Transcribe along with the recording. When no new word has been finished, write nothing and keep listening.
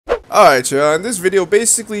Alright, y'all, in this video,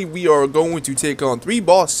 basically, we are going to take on 3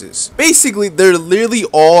 bosses. Basically, they're literally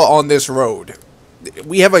all on this road.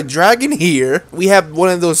 We have a dragon here, we have one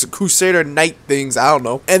of those Crusader Knight things, I don't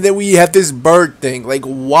know, and then we have this bird thing. Like,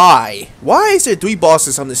 why? Why is there 3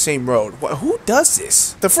 bosses on the same road? Who does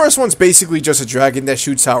this? The first one's basically just a dragon that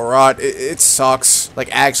shoots out rot. It sucks.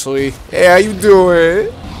 Like, actually. Hey, how you doing?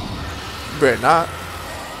 You better not.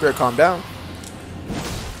 You better calm down.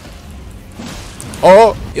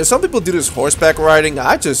 Oh, yeah, some people do this horseback riding.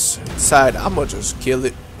 I just decide I'm gonna just kill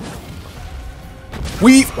it.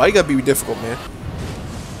 Why you gotta be difficult, man?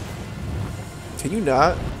 Can you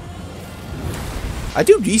not? I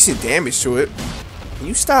do decent damage to it. Can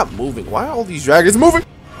you stop moving? Why are all these dragons moving?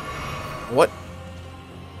 What?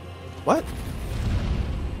 What?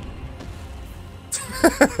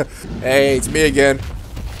 Hey, it's me again.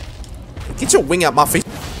 Get your wing out my face.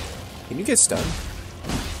 Can you get stunned?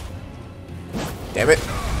 Damn it.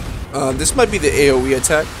 This might be the AoE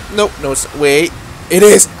attack. Nope, no, wait. It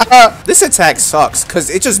is. This attack sucks because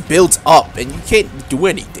it just builds up and you can't do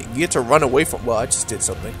anything. You get to run away from. Well, I just did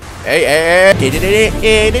something. Hey. I'm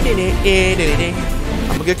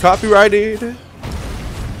gonna get copyrighted.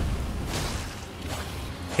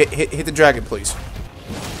 Hit the dragon, please.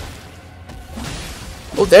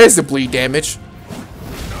 Oh, there's the bleed damage.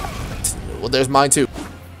 Well, there's mine too.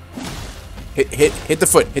 Hit the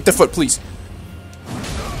foot. Hit the foot, please.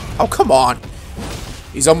 Oh, come on.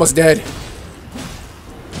 He's almost dead.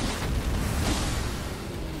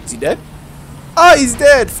 Is he dead? Oh, he's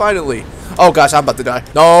dead, finally. Oh, gosh, I'm about to die.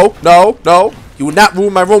 No. You will not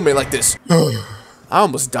ruin my roommate like this. I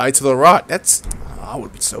almost died to the rot. I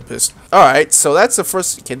would be so pissed. Alright, so that's the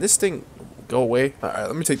first. Can this thing go away? Alright,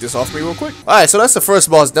 let me take this off me real quick. Alright, so that's the first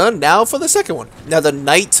boss done. Now for the second one. Now the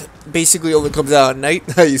knight basically only comes out at night.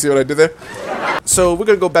 You see what I did there? So we're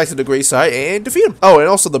gonna go back to the gray side and defeat him. Oh, and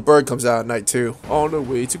also the bird comes out at night too. On the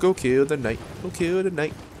way to go kill the knight. Go kill the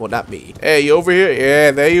knight. Well, not me. Hey, you over here? Yeah,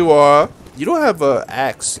 there you are. You don't have a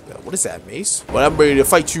axe. What is that, mace? Well, I'm ready to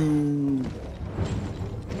fight you.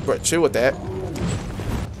 Bro, chill with that.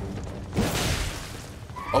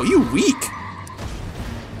 Oh, you weak.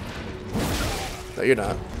 No, you're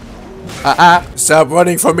not. Stop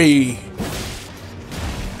running from me.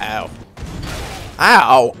 Ow.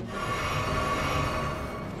 Ow.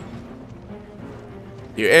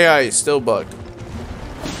 Your AI is still bugged.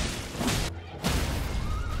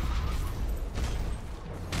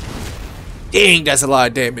 Dang, that's a lot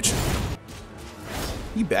of damage.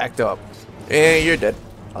 He backed up. And you're dead.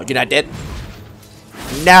 Oh, you're not dead?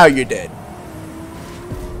 Now you're dead.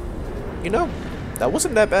 You know, that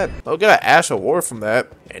wasn't that bad. I'll get an Ash Award from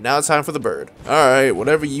that. And now it's time for the bird. Alright,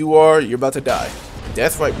 whatever you are, you're about to die.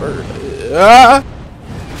 Deathright bird.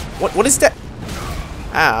 What is that?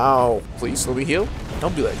 Ow. Please let me heal.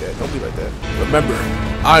 Don't be like that. Don't be like that. Remember,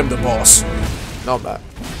 I'm the boss. No, I'm not.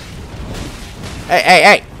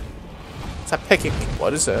 Hey. Stop picking me.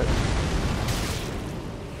 What is that?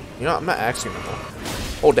 You know, I'm not asking anymore.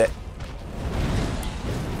 Hold that.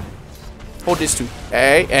 Hold this too.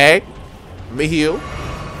 Hey. Let me heal.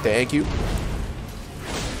 Thank you.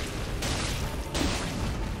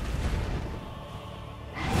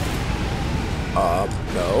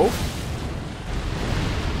 No.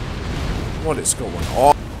 What is going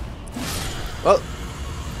on? Well,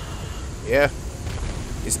 yeah,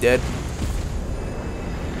 he's dead.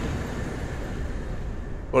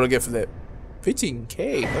 What'll I get for that?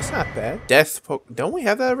 15K. That's not bad. Death poke. Don't we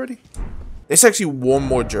have that already? There's actually one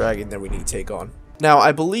more dragon that we need to take on. Now,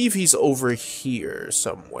 I believe he's over here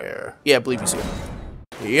somewhere. Yeah, I believe he's here.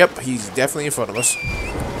 Yep, he's definitely in front of us.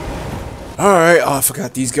 Alright, oh, I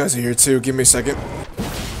forgot these guys are here too. Give me a second.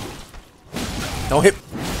 Don't hit.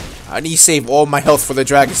 I need to save all my health for the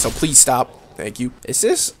dragon, so please stop. Thank you.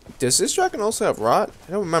 Does this dragon also have rot?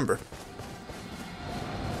 I don't remember.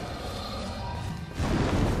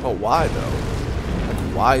 Oh, why though?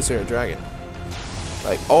 Like, why is there a dragon?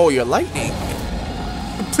 Like, oh, you're lightning.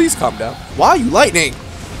 Please calm down. Why are you lightning?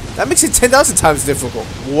 That makes it 10,000 times difficult.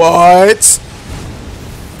 What?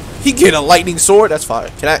 He get a lightning sword? That's fine.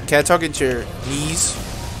 Can I target your knees?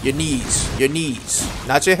 Your knees.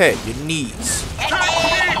 Not your head, your knees.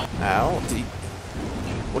 Ow.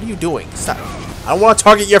 What are you doing? Stop. I don't want to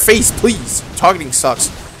target your face, please. Targeting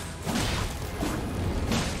sucks.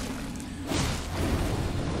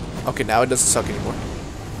 Okay, now it doesn't suck anymore.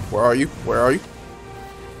 Where are you?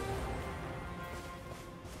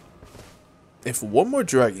 If one more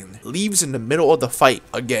dragon leaves in the middle of the fight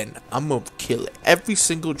again, I'm gonna kill every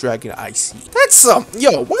single dragon I see. That's some.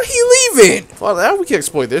 Yo, why he leaving? Well, now we can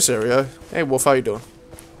exploit this area. Hey, Wolf, how you doing?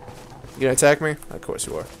 You gonna attack me? Of course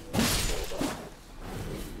you are.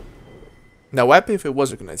 Now, what happened if it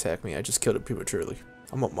wasn't gonna attack me? I just killed it prematurely.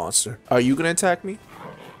 I'm a monster. Are you gonna attack me?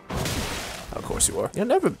 Of course you are. You've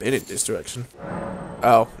never been in this direction.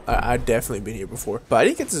 Oh, I've definitely been here before. But I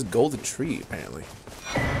didn't get this golden tree, apparently.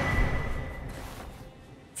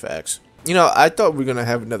 Facts. You know, I thought we were gonna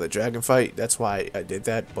have another dragon fight. That's why I did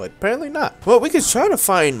that, but apparently not. Well, we could try to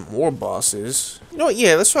find more bosses. You know what?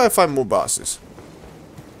 Yeah, let's try to find more bosses.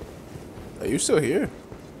 Are you still here?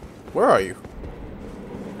 Where are you?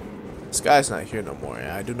 This guy's not here no more,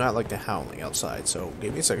 and I do not like the howling outside, so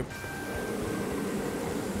give me a second.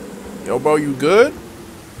 Yo, bro, you good?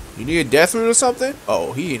 You need a death root or something?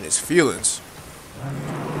 Oh, he in his feelings.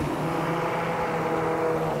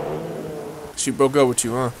 She broke up with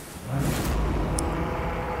you, huh?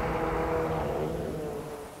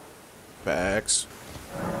 Facts.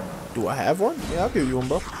 Do I have one? Yeah, I'll give you one,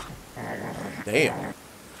 bro. Damn.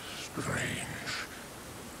 Strange.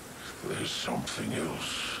 There's something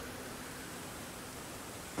else.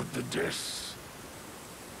 But the death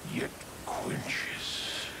yet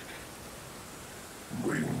quenches.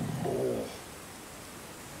 Bring more.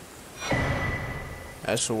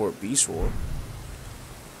 That's the word beast war.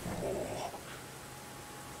 More.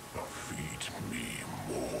 Feed me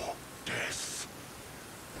more death.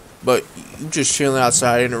 But you just chilling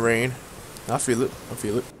outside in the rain. I feel it. I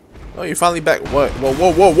feel it. Oh, you're finally back. What? Whoa,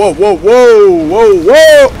 whoa, whoa, whoa, whoa, whoa, whoa,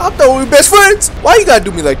 whoa! I thought we were best friends. Why you gotta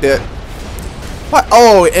do me like that? What?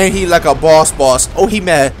 Oh, and he like a boss. Oh, he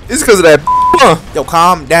mad. It's because of that. Yo,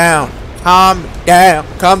 calm down. Calm down.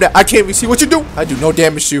 Calm down. I can't even see what you do. I do no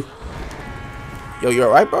damage to you. Yo, you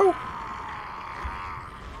alright, bro?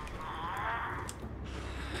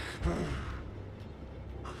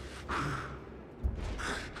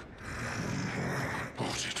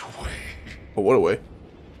 Put it away. Oh, what away?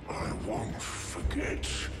 I won't forget.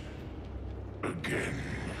 Again.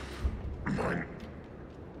 My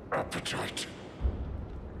appetite.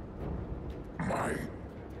 My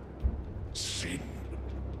sin.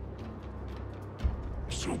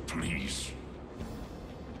 So please.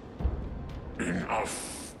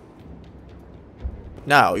 Enough.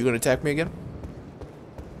 Now, you gonna attack me again?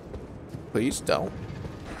 Please don't.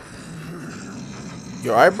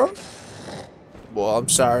 You alright, bro? Well, I'm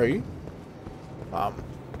sorry.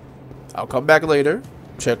 I'll come back later,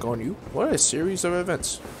 check on you. What a series of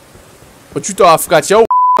events. But you thought I forgot your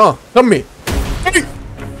huh? Come here. Hey!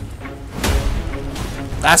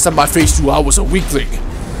 Last time I faced you, I was a weakling.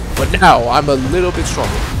 But now, I'm a little bit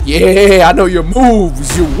stronger. Yeah, I know your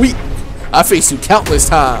moves. You're weak. I faced you countless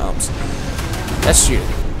times. That's shit.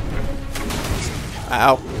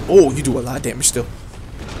 Ow. Oh, you do a lot of damage still.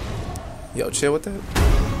 Yo, chill with that.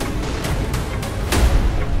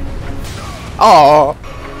 Oh.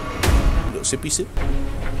 Little sippy sip.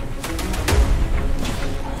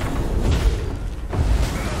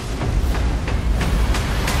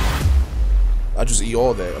 I just eat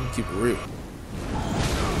all that. I'm gonna keep it real.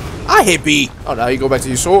 I hit B. Oh, now you go back to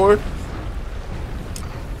your sword.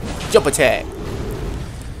 Jump attack.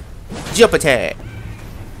 Jump attack.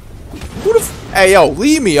 Who the f— Hey, yo,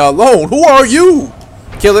 leave me alone. Who are you?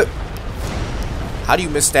 Kill it. How do you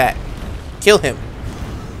miss that? Kill him.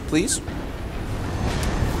 Please.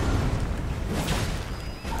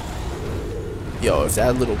 Yo, if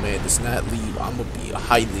that little man does not leave, I'm gonna be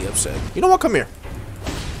highly upset. You know what? Come here.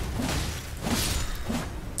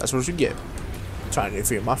 That's what you get. Trying to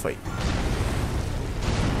interfere in my fight.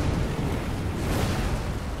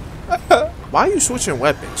 Why are you switching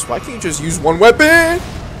weapons? Why can't you just use one weapon?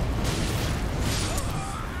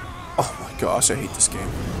 Oh my gosh, I hate this game.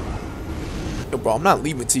 Yo, bro, I'm not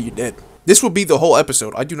leaving till you're dead. This will be the whole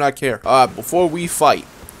episode. I do not care. Before we fight,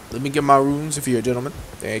 let me get my runes if you're a gentleman.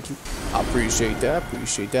 Thank you. I appreciate that.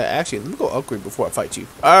 Appreciate that. Actually, let me go upgrade before I fight you.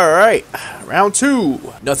 Alright. Round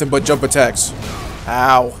 2. Nothing but jump attacks.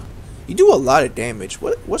 Ow. You do a lot of damage.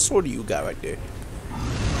 What sword do you got right there?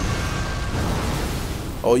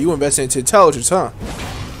 Oh, you invested into intelligence, huh?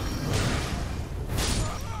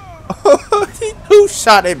 Who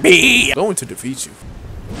shot at me? I'm going to defeat you.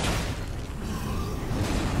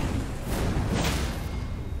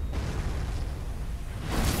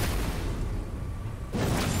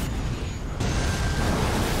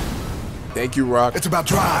 Thank you, Rock. It's about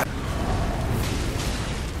drive.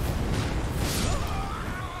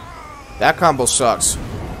 That combo sucks.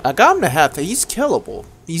 I got him to half. He's killable.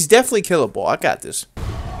 He's definitely killable. I got this.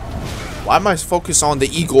 Why am I focused on the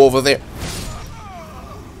eagle over there?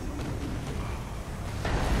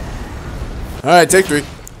 Alright, take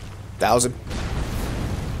 3,000.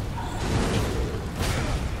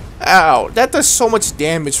 Ow, that does so much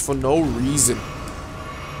damage for no reason.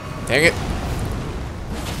 Dang it.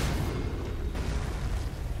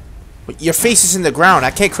 Your face is in the ground.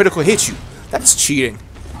 I can't critical hit you. That's cheating.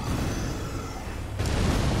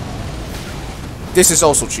 This is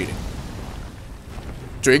also cheating.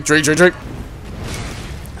 Drink, drink, drink, drink.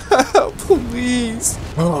 Please.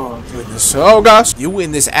 Oh, goodness. Oh, gosh. You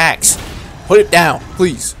win this axe. Put it down,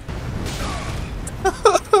 please.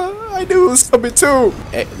 I knew it was coming too.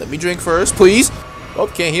 Hey, let me drink first, please. Oh,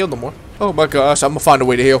 can't heal no more. Oh, my gosh. I'm going to find a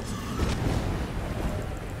way to heal.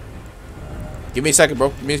 Give me a second,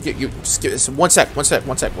 bro. Just give this 1 sec. 1 sec.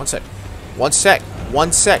 1 sec. 1 sec. 1 sec.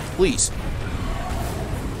 1 sec, please.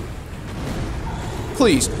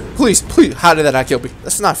 Please, please, please. How did that not kill me?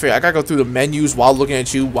 That's not fair. I gotta go through the menus while looking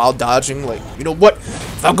at you, while dodging. Like, you know what?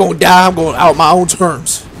 If I'm gonna die, I'm going out my own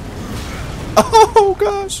terms. Oh,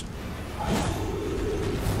 gosh.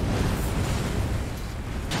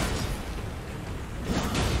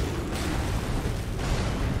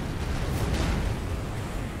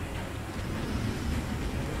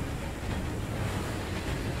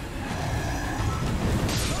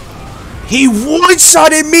 He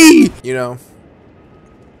one-shotted me! You know,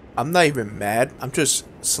 I'm not even mad. I'm just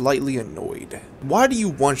slightly annoyed. Why do you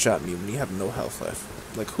one-shot me when you have no health left?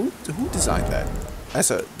 Like, who designed that?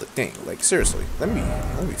 That's a thing. Like, seriously. Let me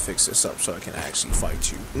fix this up so I can actually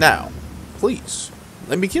fight you. Now, please,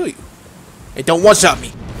 let me kill you. Hey, don't one-shot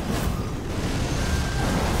me!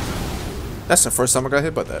 That's the first time I got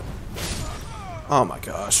hit by that. Oh my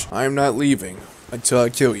gosh. I am not leaving until I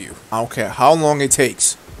kill you. I don't care how long it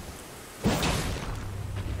takes.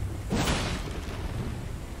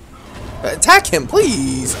 Attack him,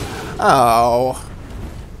 please! Oh.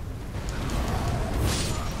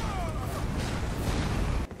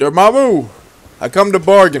 Dormammu! I come to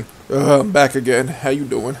bargain. I'm back again. How you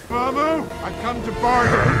doing? Dormammu! I come to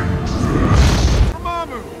bargain!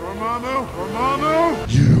 Dormammu! Dormammu! Dormammu!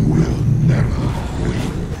 You will never win.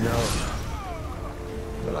 No.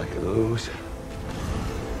 But I could lose.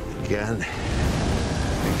 Again.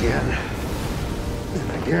 Again.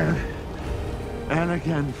 And again. And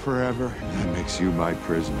again forever. That makes you my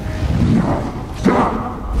prisoner.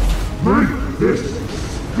 Stop! Make this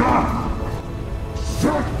stop!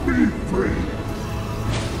 Set me free!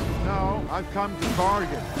 No, I've come to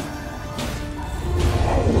bargain.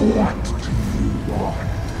 What do you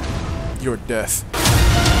want? Your death.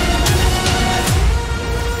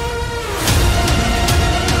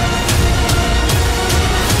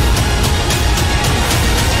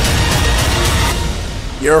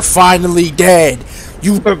 You're finally dead.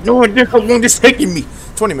 You have no idea how long this taking me.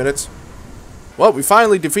 20 minutes. Well, we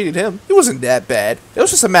finally defeated him. He wasn't that bad. It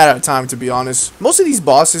was just a matter of time, to be honest. Most of these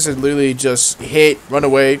bosses are literally just hit, run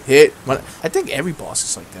away, hit, run. I think every boss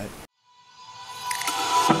is like that.